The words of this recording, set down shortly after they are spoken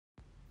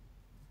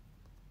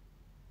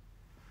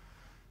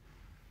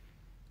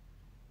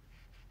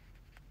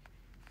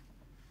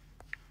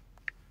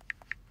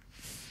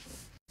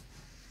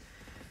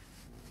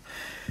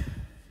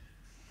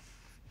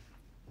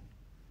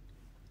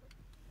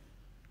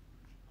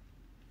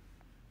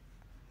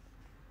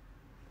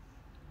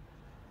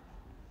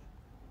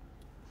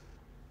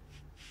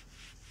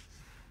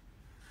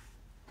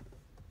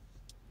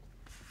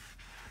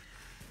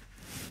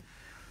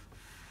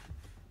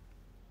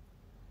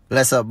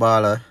Bless up,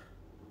 baller.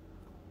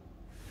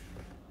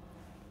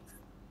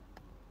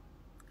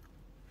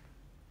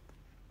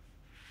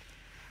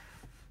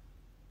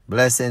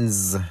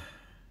 Blessings,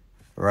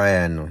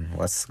 Ryan.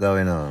 What's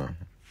going on?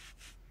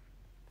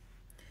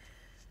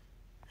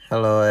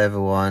 Hello,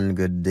 everyone.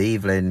 Good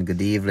evening.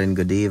 Good evening.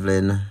 Good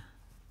evening.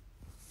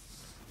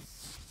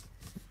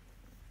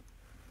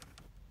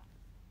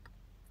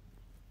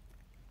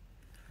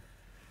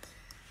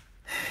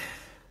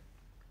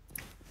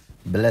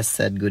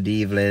 Blessed good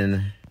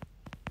evening.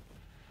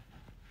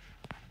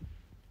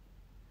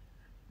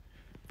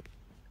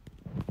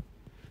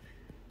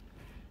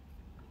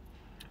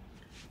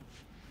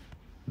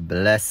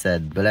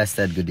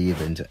 Blessed good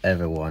evening to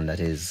everyone that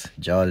is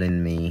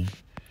joining me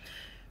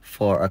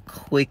for a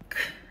quick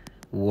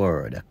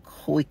word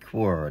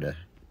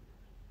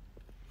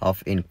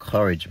of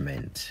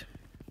encouragement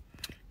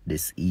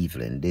this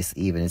evening.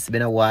 It's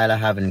been a while I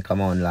haven't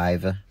come on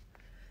live,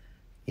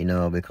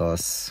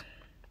 because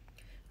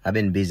I've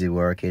been busy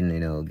working,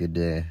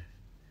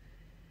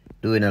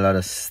 doing a lot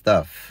of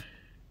stuff.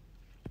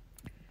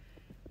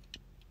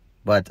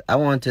 But I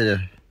want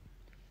to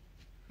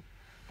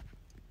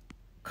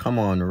come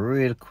on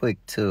real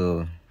quick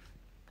to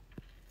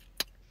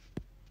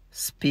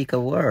speak a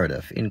word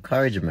of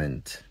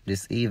encouragement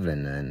this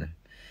evening, and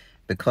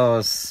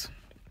because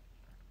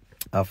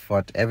of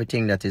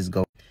everything that is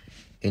going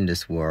in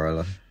this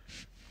world,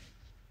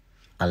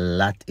 a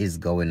lot is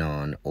going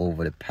on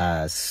over the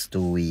past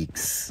 2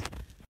 weeks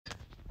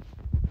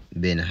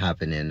been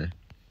happening,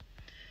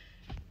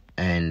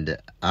 and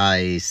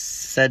I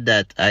said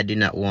that I did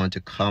not want to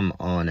come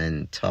on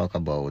and talk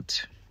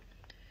about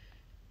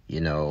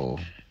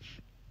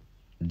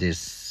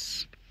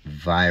this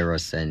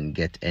virus and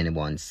get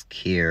anyone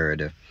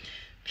scared.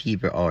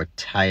 People are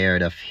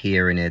tired of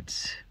hearing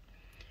it,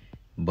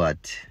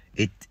 but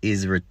it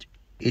is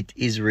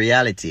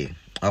reality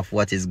of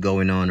what is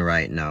going on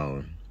right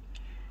now.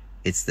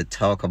 It's the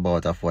talk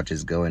about of what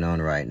is going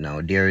on right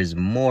now. There is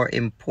more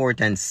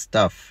important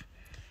stuff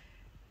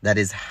that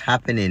is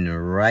happening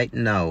right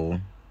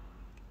now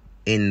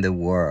in the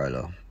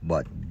world,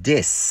 but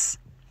this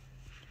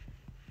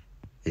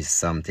is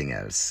something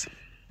else.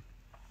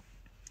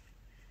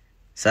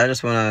 So I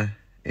just want to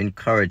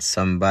encourage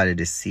somebody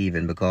this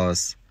evening,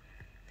 because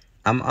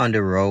I'm on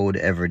the road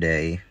every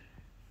day,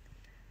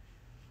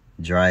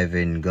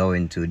 driving,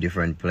 going to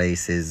different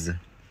places,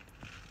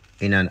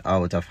 in and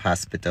out of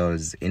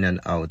hospitals, in and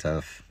out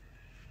of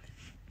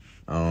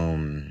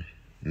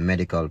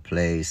medical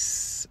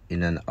place,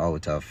 in and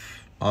out of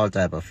all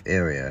type of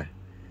area,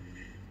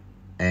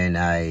 and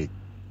I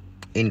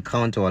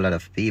encounter a lot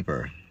of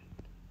people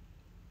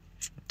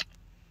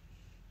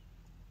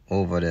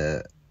over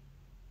the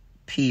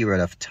period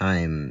of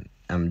time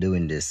I'm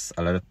doing this.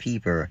 A lot of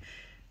people,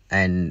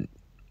 and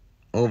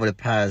over the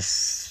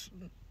past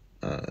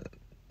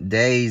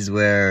days,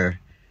 where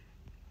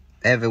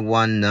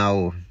everyone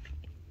now,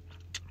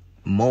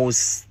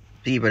 most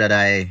people that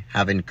I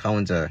have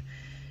encountered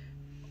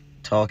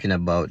talking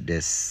about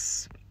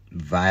this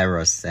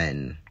virus,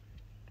 and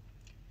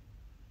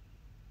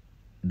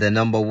the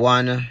number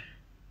one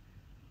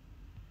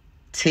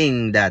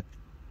thing that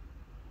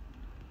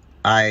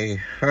I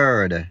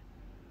heard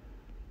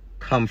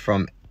come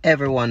from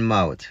everyone's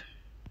mouth.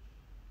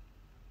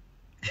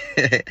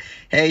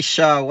 Hey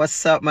Shaw,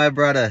 what's up, my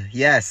brother?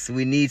 Yes,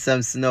 we need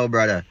some snow,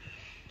 brother.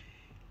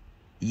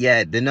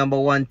 Yeah, the number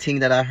one thing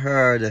that I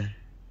heard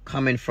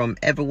coming from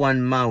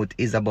everyone's mouth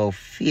is about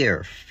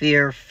fear.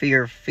 They're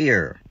fearing.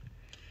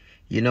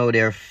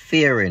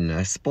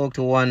 I spoke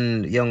to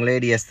one young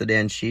lady yesterday,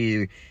 and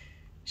she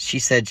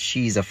said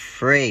she's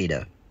afraid,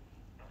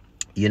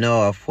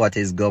 of what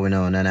is going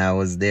on. And I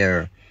was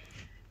there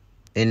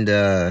in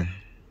the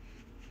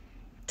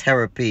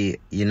therapy,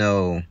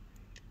 in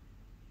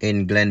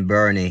Glen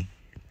Burnie,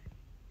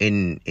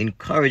 in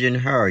encouraging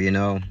her,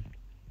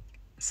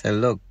 say,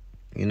 look,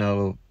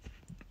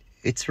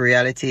 it's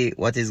reality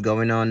what is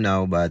going on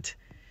now, but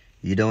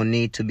you don't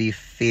need to be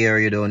fear.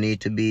 You don't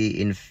need to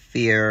be in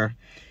fear.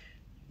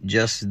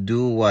 Just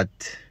do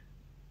what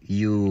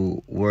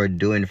you were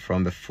doing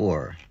from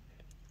before.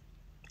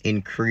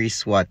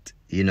 Increase what,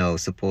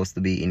 supposed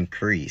to be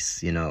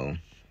increased,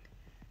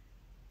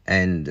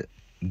 and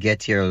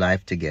get your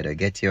life together,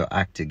 get your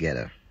act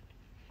together.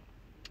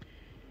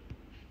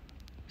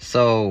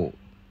 So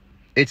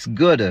it's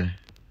good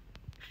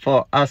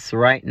for us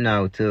right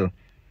now to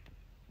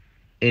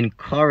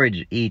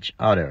encourage each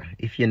other.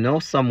 If you know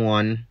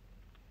someone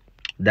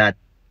that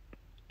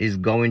is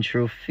going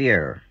through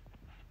fear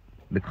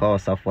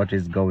because of what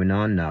is going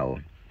on now,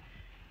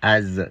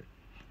 as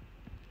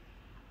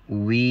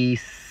we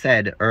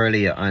said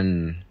earlier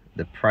on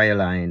the prayer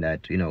line,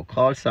 that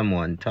call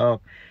someone,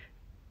 talk,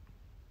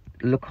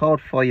 look out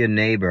for your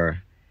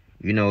neighbor,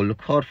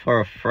 look out for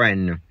a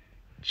friend,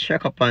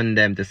 check upon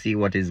them to see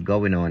what is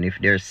going on. If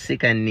they're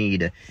sick and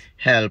need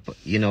help,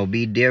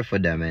 be there for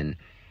them, and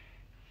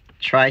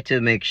try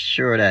to make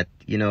sure that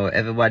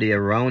everybody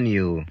around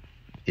you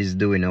is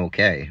doing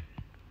okay.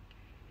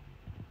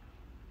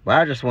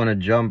 But I just want to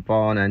jump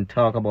on and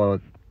talk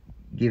about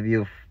give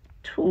you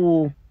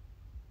 2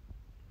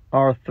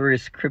 or 3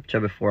 scripture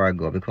before I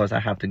go, because I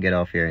have to get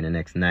off here in the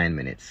next 9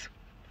 minutes.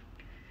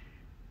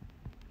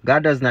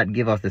 God does not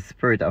give us the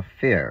spirit of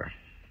fear,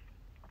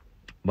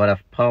 but of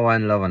power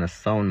and love and a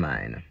sound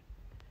mind.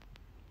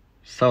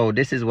 So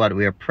this is what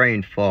we are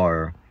praying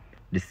for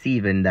this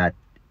evening, that,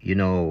 you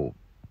know,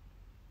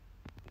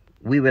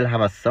 we will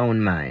have a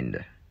sound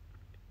mind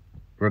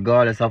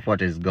regardless of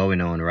what is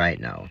going on right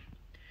now.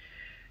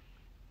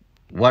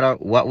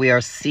 What we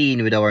are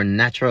seeing with our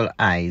natural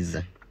eyes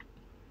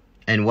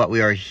and what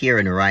we are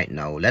hearing right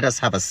now, let us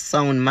have a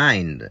sound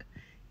mind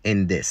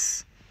in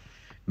this.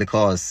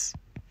 Because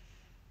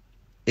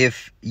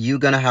if you're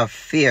going to have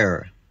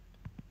fear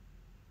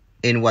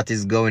in what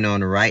is going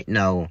on right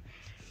now,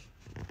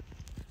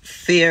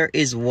 fear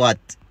is what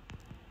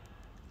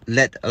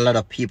let a lot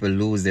of people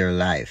lose their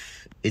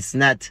life. It's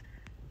not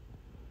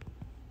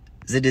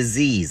the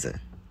disease.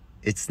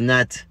 It's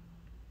not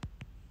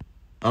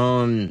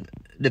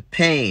the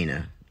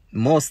pain.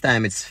 Most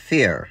time it's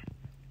fear.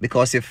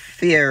 Because you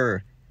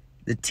fear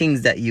the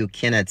things that you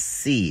cannot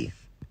see.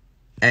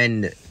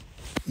 And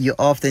you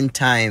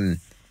oftentimes,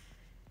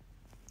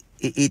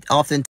 it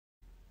often,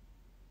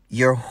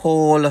 your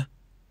whole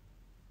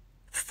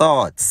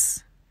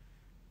thoughts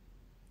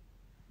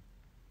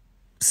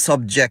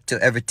subject to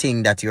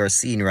everything that you are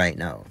seeing right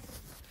now.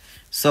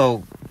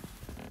 So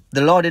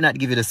the Lord did not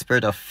give you the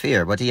spirit of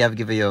fear, but He have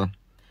given you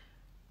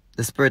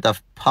the spirit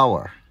of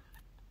power,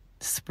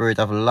 the spirit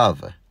of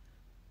love,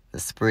 the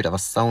spirit of a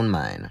sound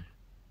mind.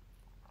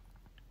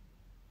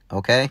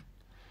 Okay?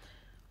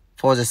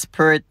 For the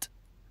Spirit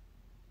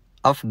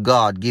of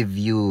God give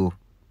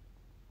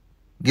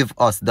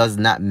us does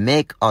not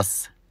make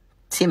us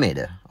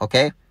timid.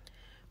 Okay?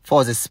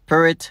 For the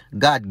Spirit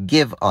God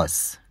give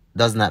us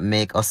does not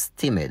make us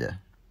timid,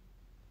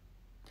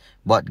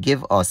 but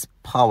give us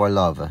power,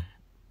 love,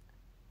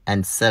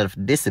 and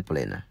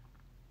self-discipline.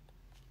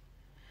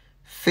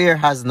 Fear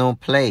has no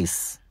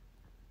place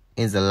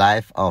in the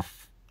life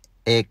of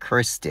a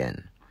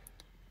Christian.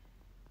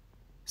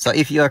 So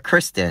if you're a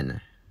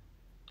Christian,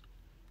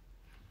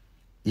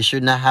 you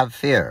should not have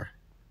fear.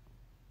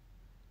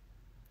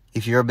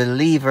 If you're a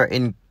believer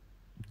in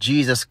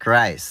Jesus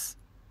Christ,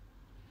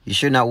 you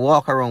should not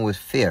walk around with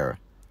fear.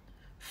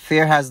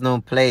 Fear has no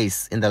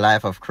place in the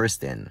life of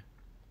Christian.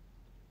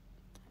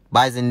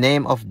 By the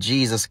name of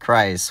Jesus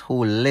Christ,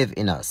 who live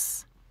in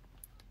us,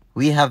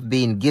 we have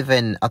been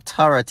given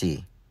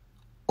authority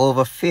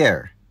over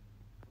fear.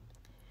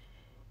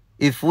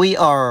 If we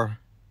are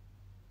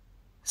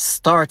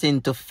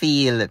starting to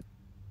feel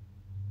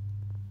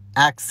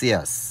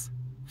anxious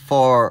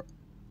for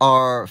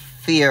our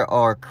fear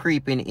or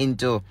creeping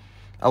into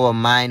our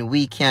mind,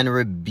 we can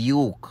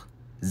rebuke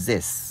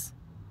this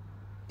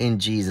in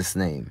Jesus'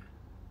 name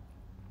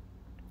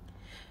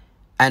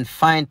and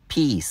find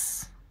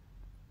peace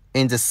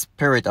in the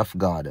Spirit of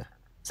God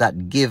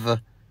that give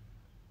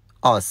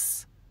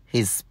us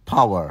His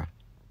power,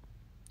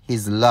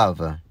 His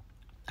love,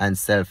 and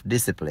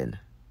self-discipline.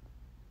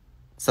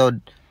 So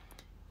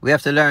we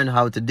have to learn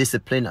how to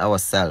discipline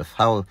ourselves,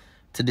 how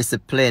to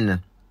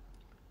discipline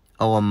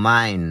our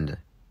mind,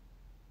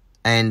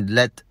 and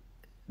let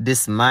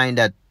this mind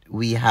that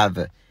we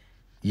have,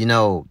 you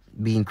know,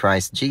 be in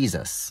Christ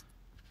Jesus.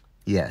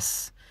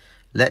 Yes.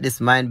 Let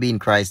this mind be in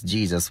Christ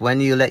Jesus.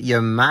 When you let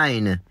your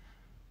mind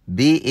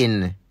be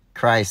in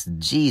Christ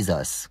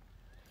Jesus,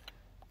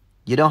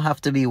 you don't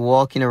have to be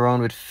walking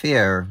around with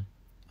fear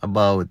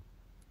about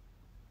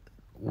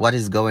what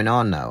is going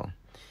on now.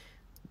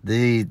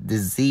 The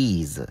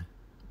disease,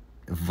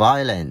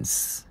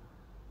 violence,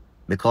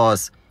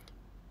 because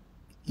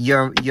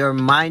your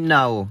mind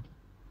now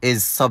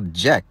is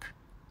subject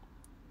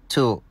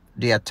to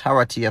the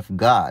authority of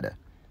God.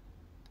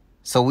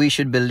 So we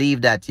should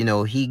believe that, you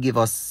know, He give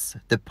us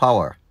the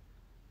power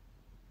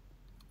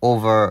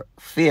over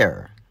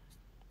fear.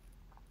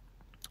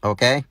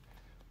 Okay?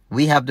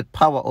 We have the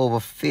power over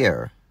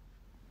fear.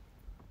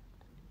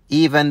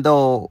 Even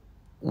though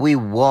we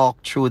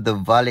walk through the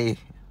valley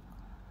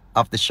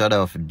of the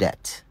shadow of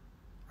death,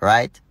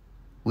 right?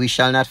 We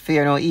shall not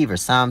fear no evil.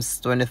 Psalms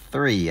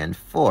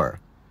 23:4.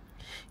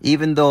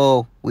 Even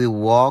though we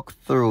walk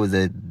through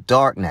the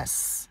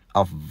darkness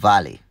of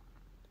valley,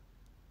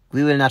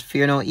 we will not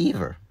fear no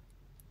evil.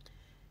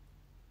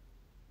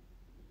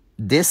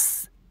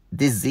 This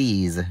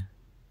disease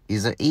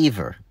is an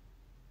evil.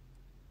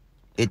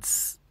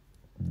 It's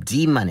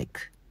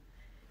demonic.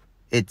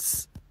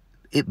 It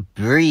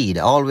breed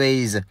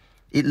always.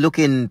 It look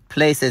in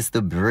places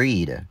to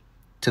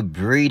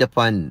breed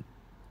upon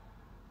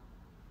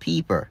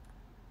people,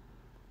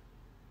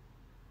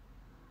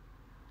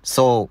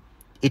 so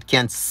it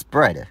can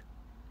spread.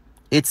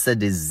 It's a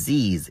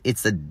disease.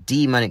 It's a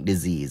demonic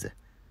disease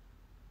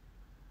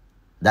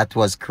that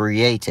was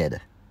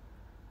created.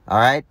 All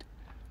right.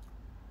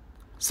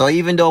 So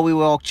even though we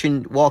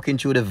walking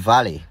through the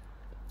valley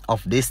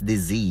of this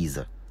disease,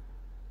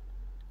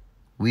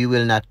 we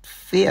will not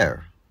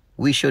fear.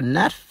 We should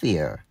not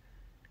fear.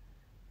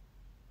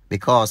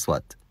 Because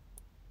what?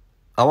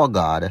 Our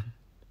God,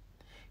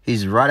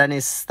 His rod and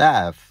his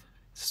staff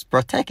is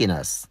protecting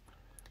us.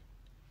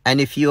 And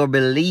if you're a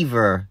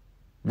believer,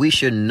 we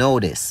should know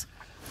this.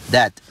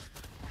 That's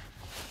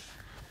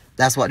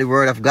what the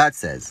word of God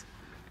says.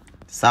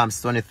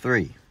 Psalms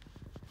 23.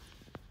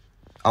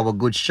 Our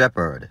good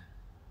shepherd.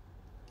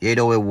 Yea,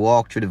 though we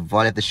walk through the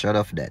valley of the shadow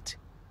of death,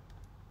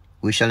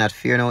 we shall not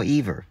fear no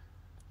evil.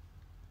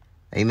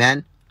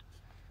 Amen.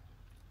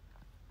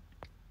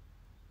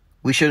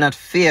 We shall not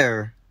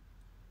fear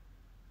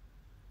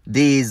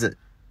these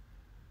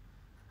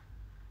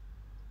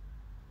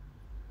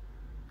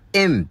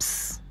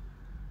imps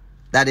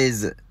that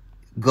is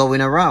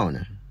going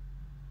around.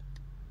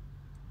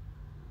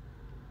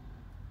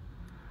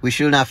 We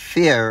should not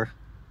fear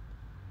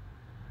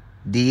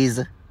these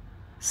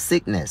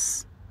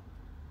sickness.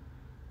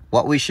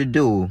 What we should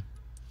do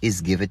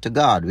is give it to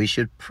God. We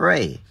should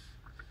pray.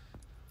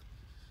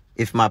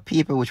 If my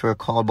people which were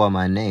called by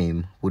my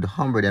name would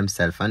humble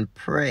themselves and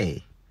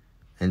pray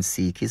and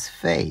seek his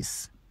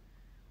face.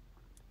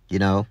 You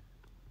know.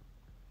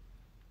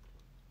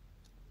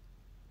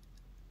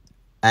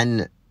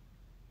 And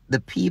the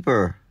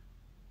people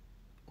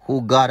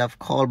who God have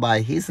called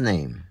by his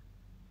name,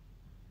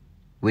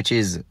 which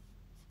is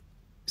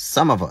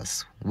some of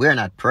us, we're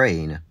not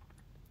praying.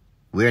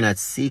 We're not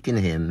seeking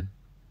him.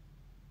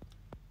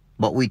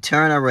 But we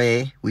turn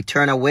away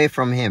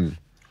from him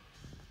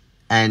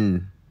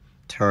and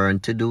turn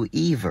to do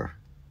evil.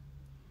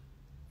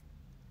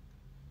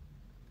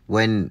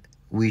 When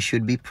we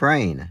should be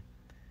praying,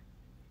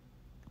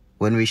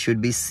 when we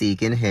should be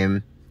seeking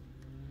him,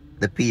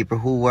 the people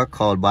who were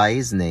called by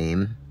his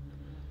name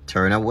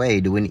turn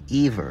away doing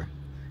evil,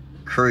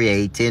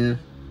 creating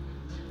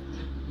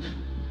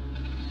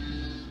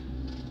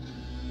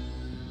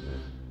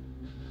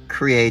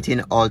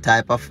all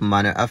type of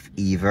manner of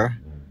evil.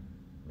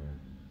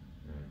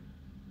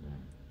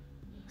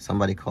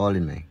 Somebody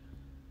calling me.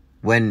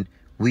 When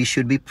we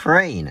should be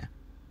praying.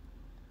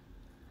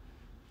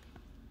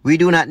 We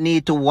do not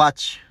need to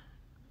watch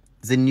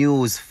the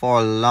news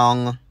for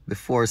long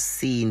before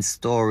seeing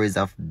stories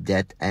of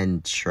death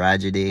and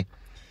tragedy.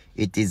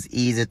 It is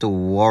easy to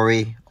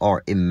worry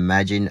or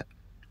imagine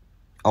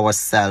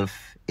ourselves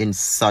in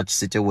such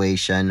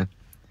situation.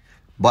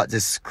 But the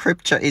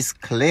scripture is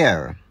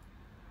clear.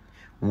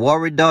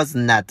 Worry does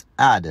not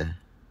add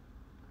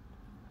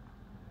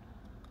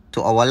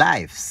to our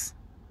lives.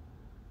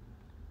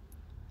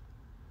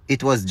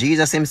 It was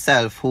Jesus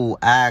himself who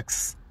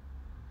asked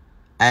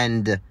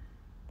and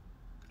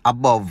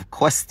above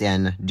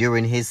question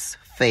during his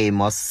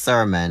famous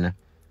sermon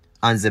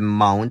on the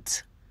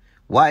mount,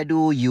 why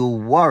do you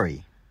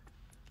worry?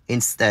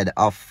 Instead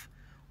of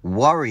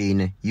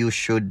worrying, you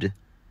should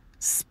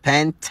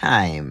spend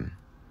time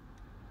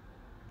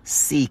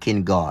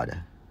seeking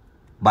God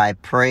by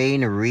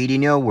praying,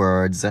 reading your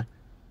words,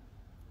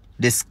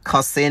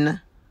 discussing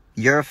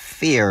your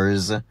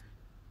fears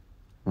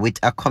with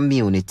a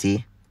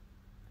community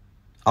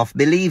of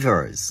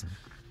believers.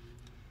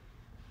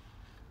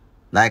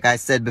 Like I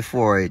said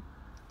before,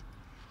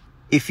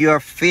 if you're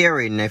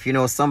fearing, if you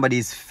know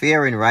somebody's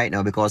fearing right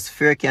now, because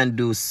fear can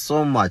do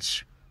so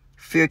much.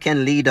 Fear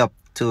can lead up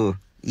to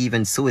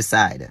even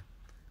suicide.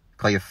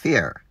 Because you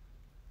fear.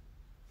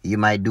 You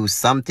might do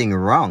something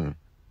wrong.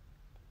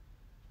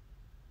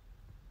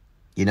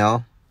 You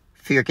know,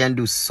 fear can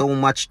do so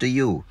much to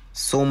you,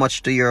 so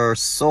much to your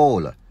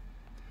soul.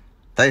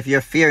 So if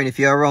you're fearing, if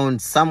you're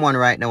around someone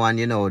right now and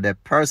you know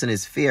that person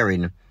is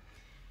fearing,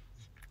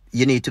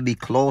 you need to be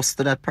close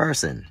to that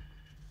person.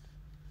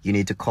 You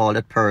need to call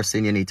that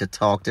person. You need to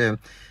talk to him.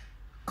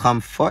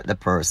 Comfort the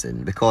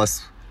person,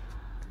 because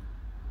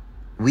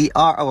we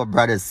are our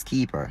brother's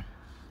keeper.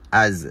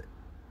 As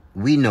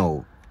we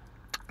know,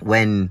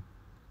 when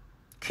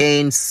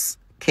Cain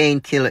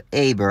killed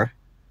Abel,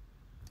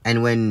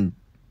 and when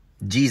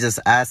Jesus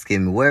asked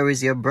him, where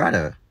is your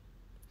brother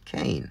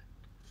Cain?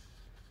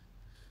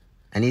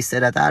 And he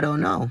said that, I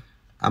don't know.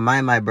 Am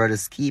I my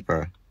brother's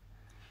keeper?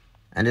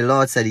 And the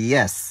Lord said,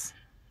 yes,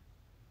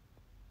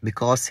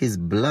 because his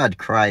blood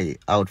cried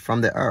out from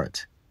the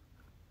earth.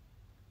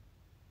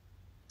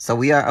 So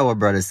we are our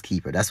brother's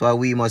keeper. That's why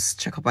we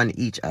must check up on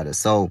each other.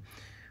 So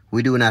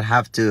we do not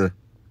have to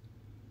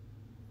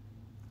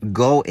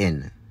go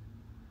in,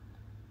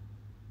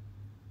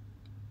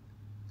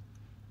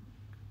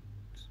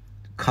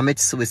 commit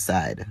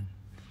suicide,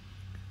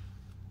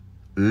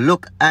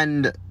 look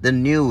at the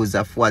news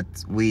of what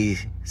we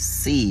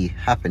see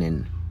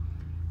happening.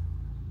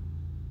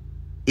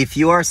 If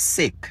you are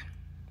sick,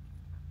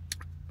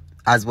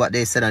 as what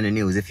they said on the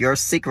news, if you're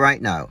sick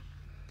right now,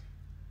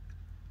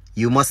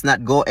 you must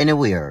not go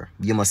anywhere.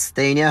 You must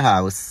stay in your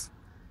house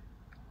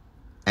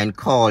and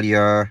call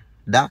your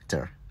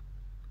doctor.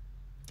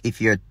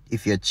 If your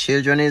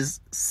children is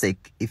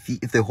sick,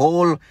 if the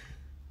whole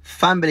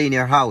family in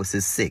your house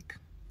is sick,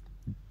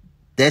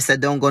 they said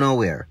don't go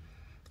nowhere,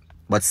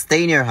 but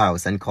stay in your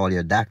house and call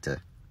your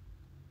doctor.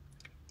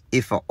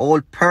 If an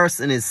old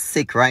person is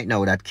sick right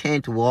now that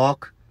can't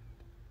walk,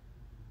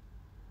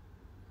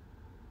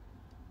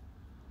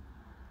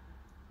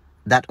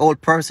 that old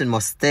person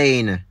must stay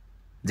in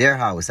their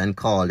house and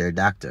call their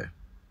doctor.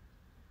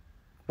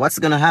 What's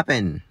going to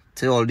happen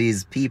to all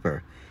these people?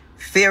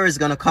 Fear is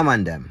going to come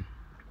on them.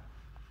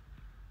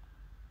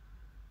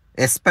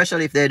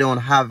 Especially if they don't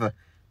have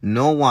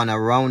no one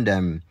around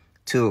them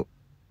to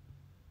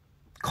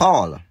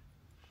call.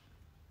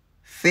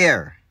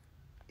 Fear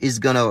is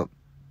going to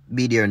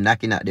be there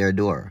knocking at their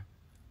door.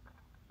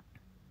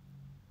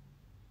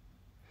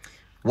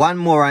 One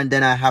more and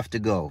then I have to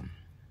go.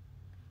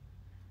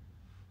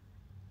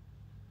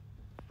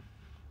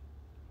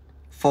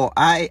 For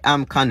I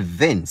am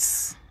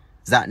convinced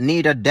that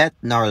neither death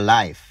nor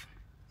life,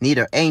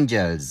 neither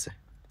angels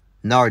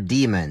nor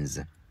demons,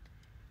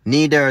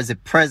 neither the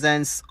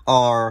present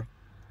nor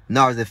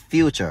the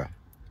future,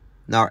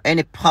 nor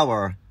any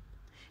power,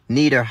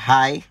 neither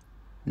high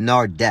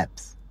nor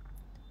depth,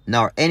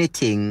 nor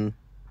anything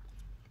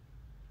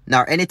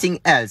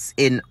else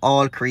in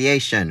all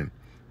creation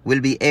will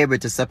be able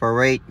to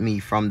separate me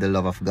from the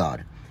love of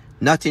God.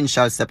 Nothing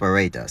shall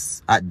separate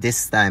us at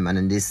this time and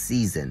in this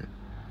season.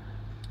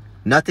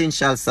 Nothing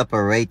shall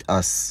separate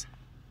us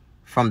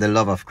from the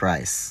love of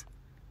Christ.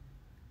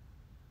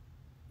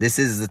 This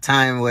is the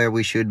time where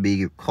we should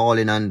be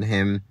calling on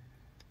Him,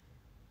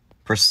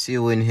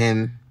 pursuing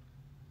Him,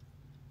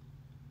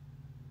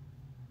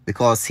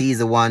 because He's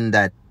the one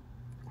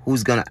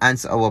who's going to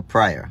answer our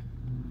prayer.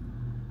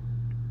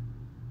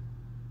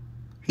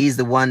 He's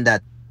the one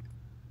that's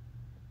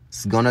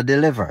going to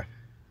deliver.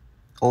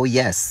 Oh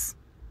yes,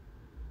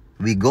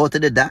 we go to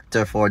the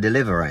doctor for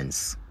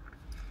deliverance.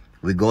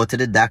 We go to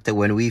the doctor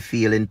when we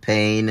feel in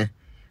pain,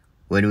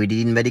 when we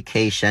need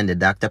medication, the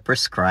doctor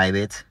prescribe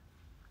it.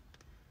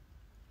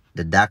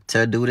 The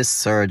doctor do the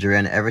surgery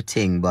and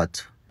everything,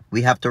 but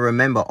we have to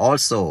remember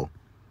also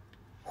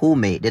who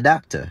made the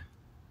doctor.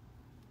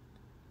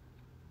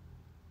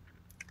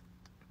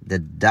 The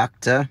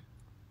doctor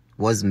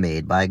was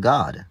made by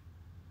God.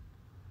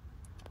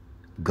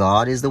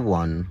 God is the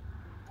one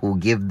who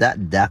give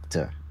that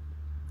doctor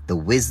the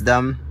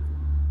wisdom,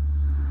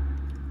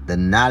 the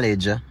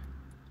knowledge,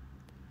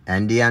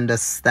 and the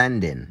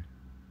understanding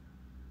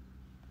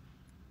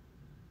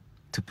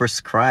to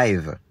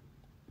prescribe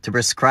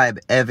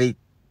every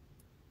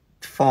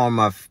form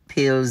of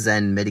pills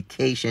and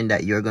medication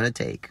that you're going to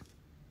take.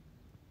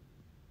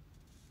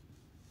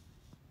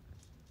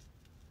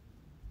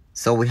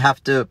 So we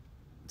have to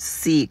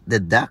seek the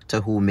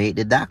doctor who made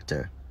the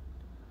doctor.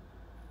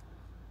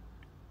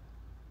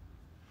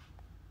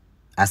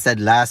 I said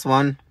last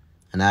one,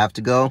 and I have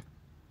to go.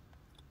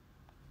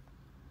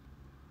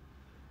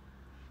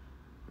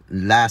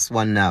 Last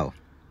one now.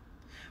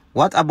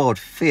 What about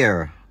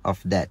fear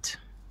of death?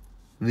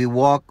 We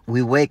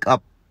wake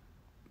up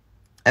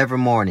every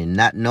morning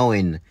not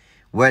knowing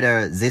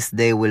whether this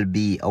day will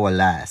be our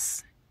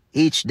last.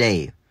 Each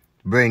day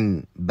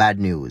bring bad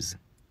news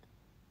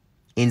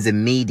in the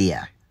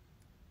media.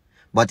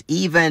 But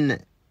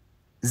even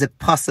the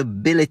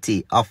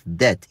possibility of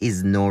death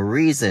is no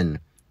reason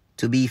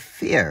to be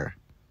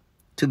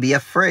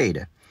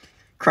afraid.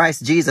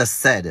 Christ Jesus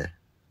said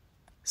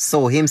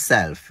so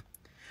himself,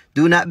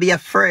 do not be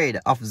afraid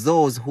of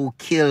those who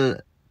kill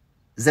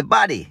the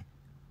body,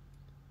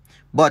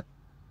 but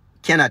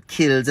cannot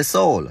kill the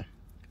soul.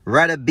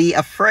 Rather be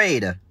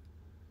afraid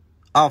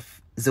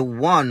of the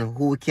one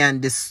who can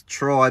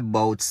destroy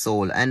both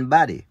soul and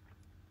body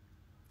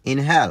in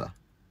hell.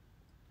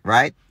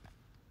 Right?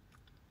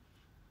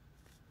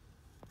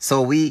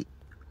 So we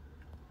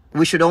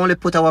should only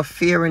put our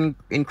fear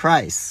in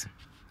Christ.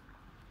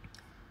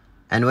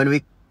 And when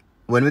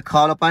we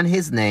call upon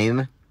His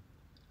name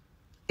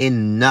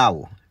in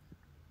now,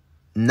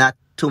 not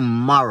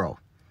tomorrow,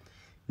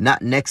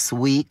 not next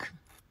week,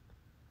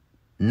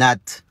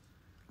 not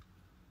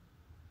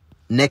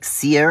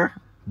next year,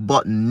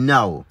 but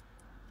now.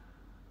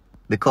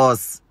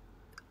 Because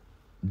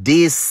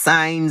these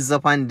signs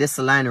upon this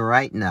line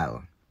right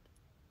now,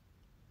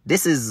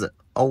 this is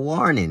a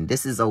warning.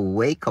 This is a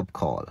wake-up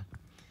call.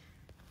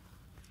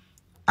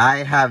 I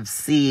have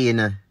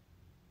seen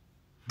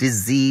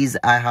disease.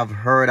 I have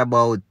heard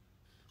about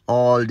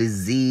all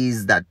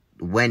disease that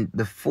went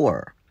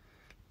before.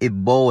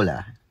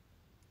 Ebola,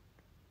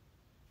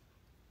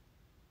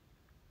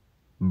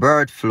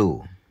 bird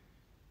flu,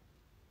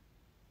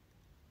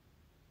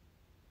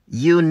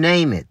 you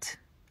name it.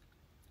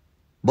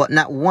 But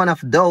not one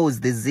of those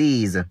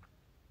diseases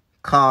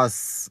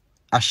caused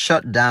a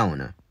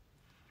shutdown.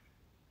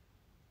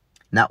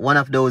 Not one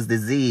of those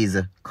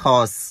diseases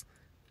caused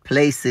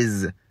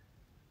places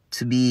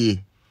to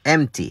be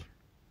empty.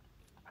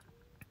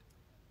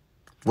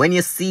 When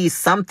you see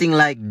something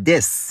like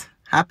this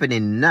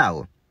happening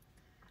now,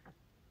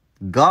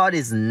 God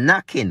is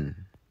knocking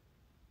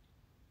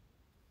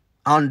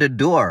on the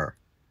door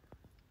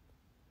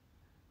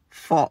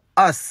for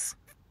us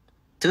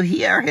to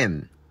hear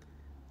Him,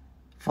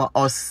 for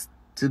us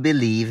to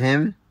believe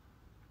Him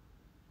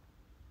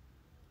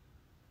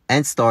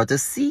and start to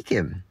seek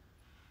Him.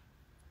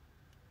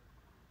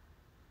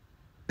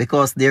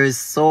 Because there is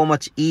so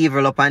much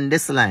evil upon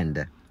this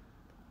land.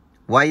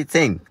 Why you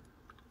think?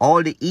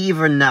 All the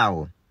evil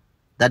now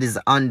that is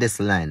on this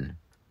land.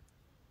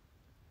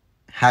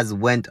 has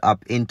went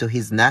up into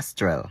his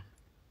nostril.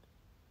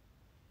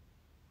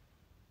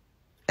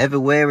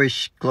 Everywhere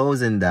is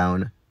closing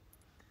down.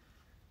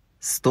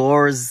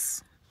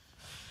 Stores,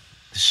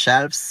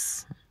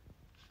 shelves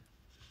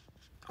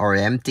are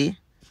empty.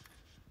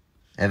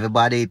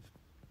 Everybody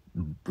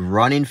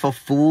running for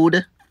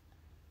food.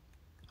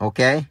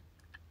 Okay?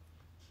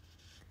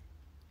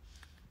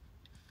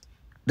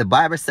 The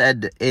Bible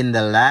said in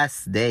the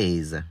last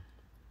days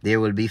there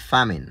will be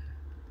famine.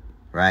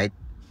 Right?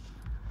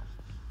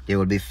 There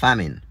will be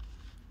famine.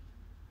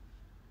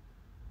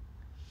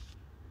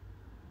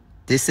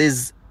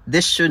 This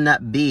should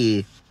not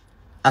be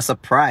a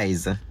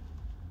surprise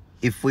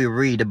if we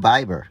read the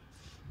Bible.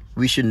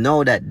 We should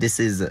know that this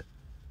is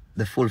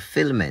the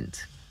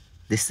fulfillment.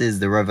 This is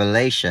the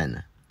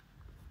revelation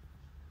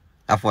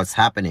of what's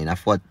happening,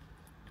 of what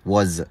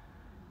was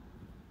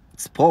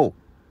spoke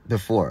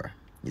before.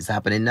 It's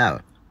happening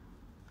now.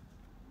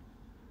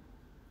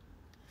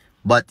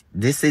 But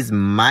this is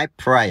my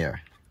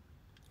prayer,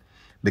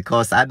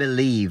 because I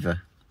believe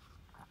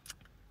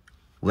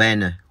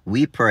when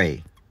we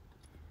pray,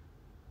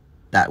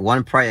 that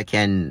one prayer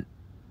can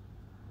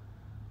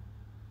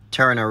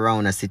turn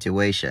around a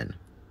situation.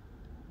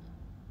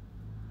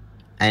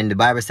 And the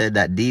Bible said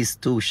that these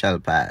two shall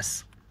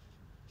pass.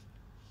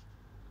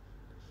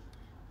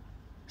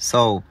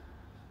 So,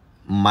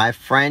 my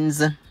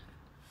friends,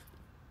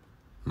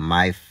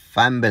 my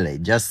family,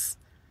 just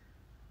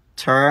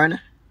turn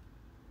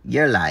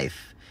your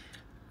life.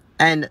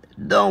 And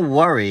don't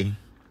worry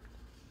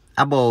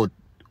about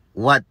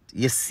what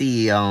you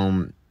see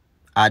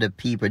other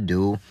people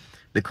do,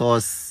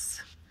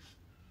 because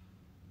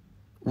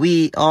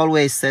we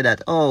always say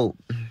that, oh,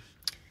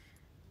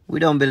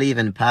 we don't believe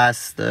in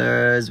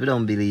pastors, we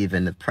don't believe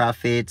in the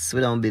prophets,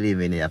 we don't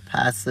believe in the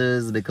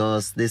apostles,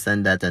 because this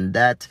and that and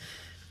that.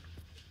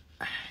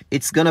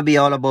 It's going to be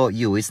all about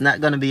you. It's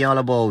not going to be all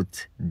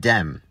about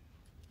them.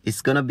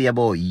 It's going to be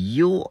about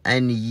you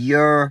and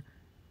yourself.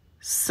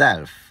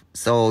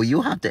 So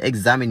you have to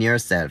examine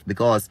yourself,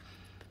 because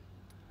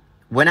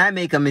when I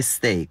make a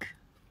mistake,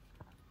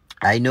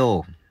 I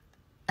know,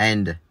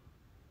 and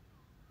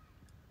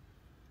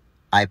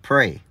I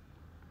pray,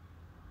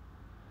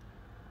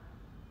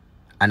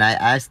 and I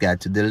ask God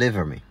to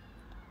deliver me.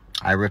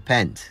 I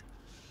repent,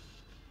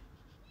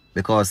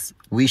 because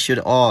we should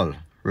all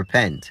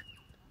repent,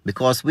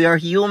 because we are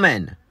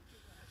human.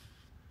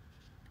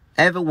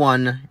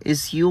 Everyone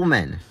is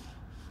human.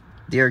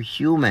 They're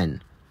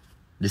human.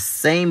 The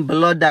same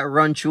blood that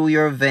runs through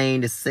your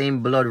vein, the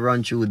same blood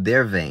runs through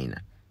their vein.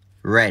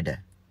 Red.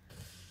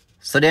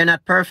 So they're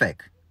not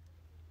perfect.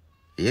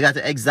 You got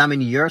to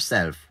examine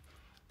yourself.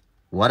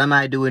 What am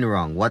I doing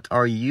wrong? What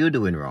are you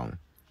doing wrong?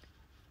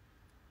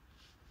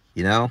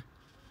 You know?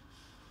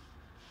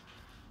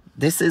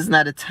 This is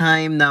not a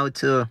time now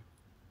to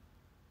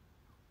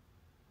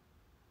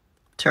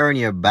turn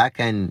your back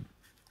and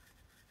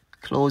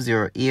close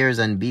your ears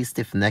and be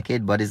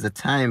stiff-necked, but it's a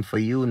time for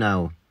you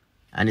now.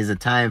 And it's a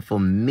time for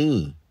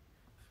me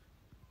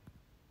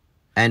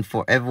and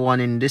for everyone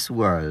in this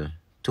world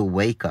to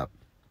wake up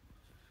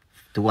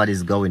to what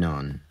is going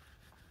on.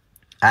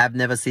 I've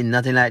never seen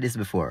nothing like this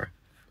before.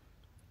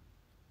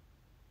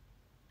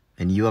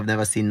 And you have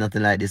never seen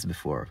nothing like this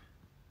before.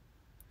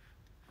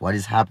 What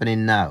is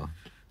happening now?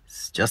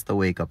 It's just a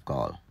wake-up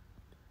call.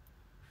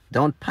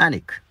 Don't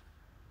panic.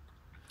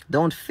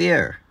 Don't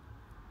fear.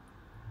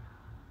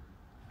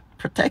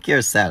 Protect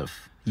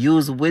yourself.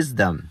 Use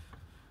wisdom.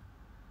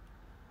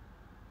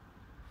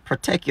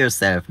 Protect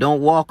yourself.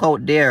 Don't walk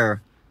out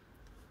there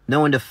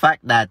knowing the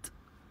fact that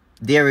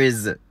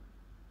that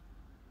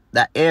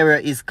area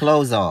is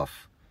closed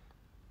off.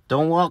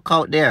 Don't walk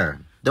out there.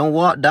 Don't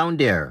walk down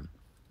there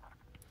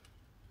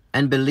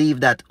and believe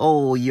that,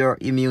 oh, your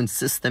immune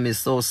system is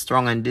so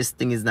strong and this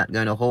thing is not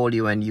going to hold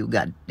you and you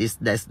got this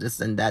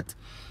and that.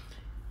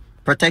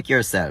 Protect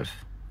yourself.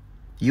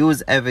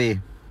 Use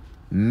every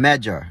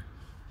measure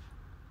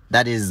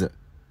that is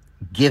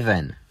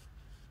given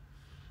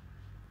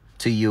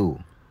to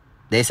you.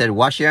 They said,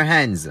 wash your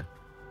hands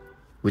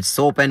with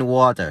soap and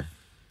water.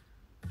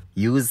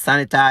 Use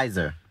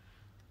sanitizer.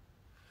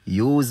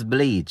 Use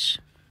bleach.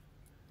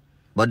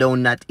 But do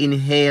not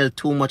inhale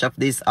too much of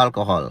this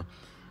alcohol.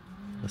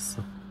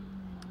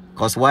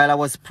 Because while I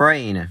was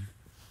praying,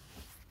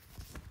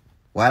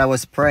 and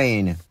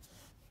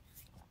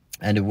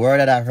the word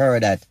that I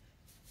heard, that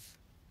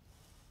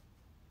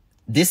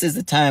this is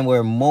the time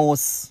where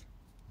most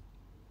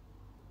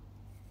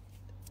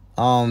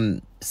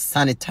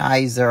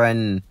sanitizer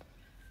and,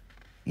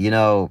 you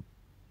know,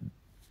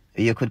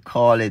 you could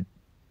call it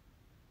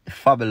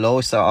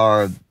Fabulosa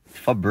or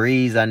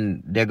Febreze,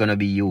 and they're gonna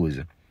be used.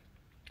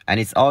 And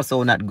it's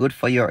also not good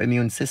for your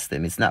immune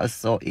system. It's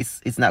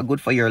not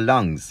good for your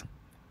lungs.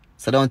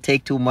 So don't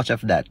take too much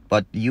of that,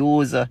 but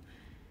use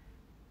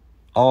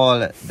all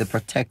the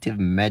protective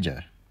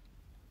measure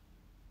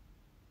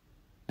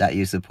that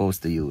you're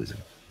supposed to use.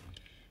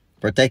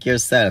 Protect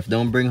yourself.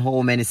 Don't bring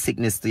home any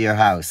sickness to your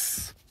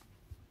house.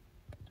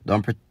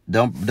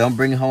 Don't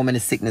bring home any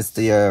sickness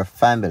to your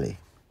family.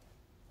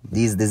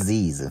 This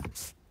disease.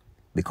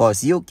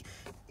 Because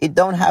it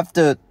don't have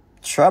to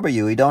trouble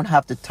you. It don't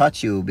have to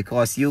touch you,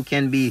 because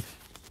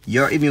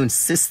your immune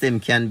system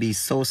can be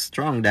so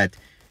strong that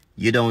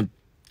it don't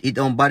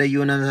bother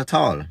you none at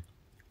all.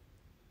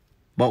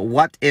 But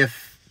what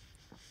if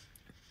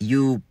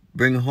you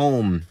bring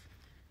home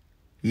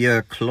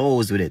your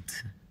clothes with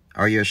it,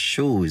 or your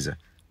shoes,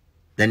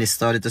 then it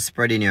started to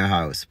spread in your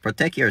house?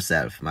 Protect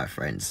yourself, my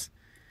friends.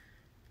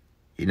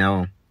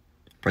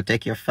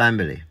 Protect your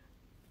family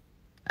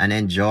and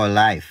enjoy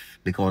life,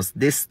 because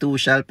this too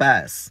shall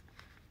pass.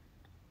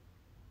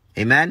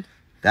 Amen.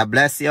 God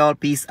bless you all.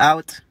 Peace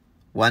out.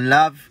 One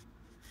love.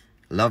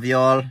 Love you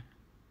all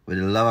with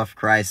the love of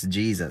Christ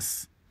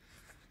Jesus.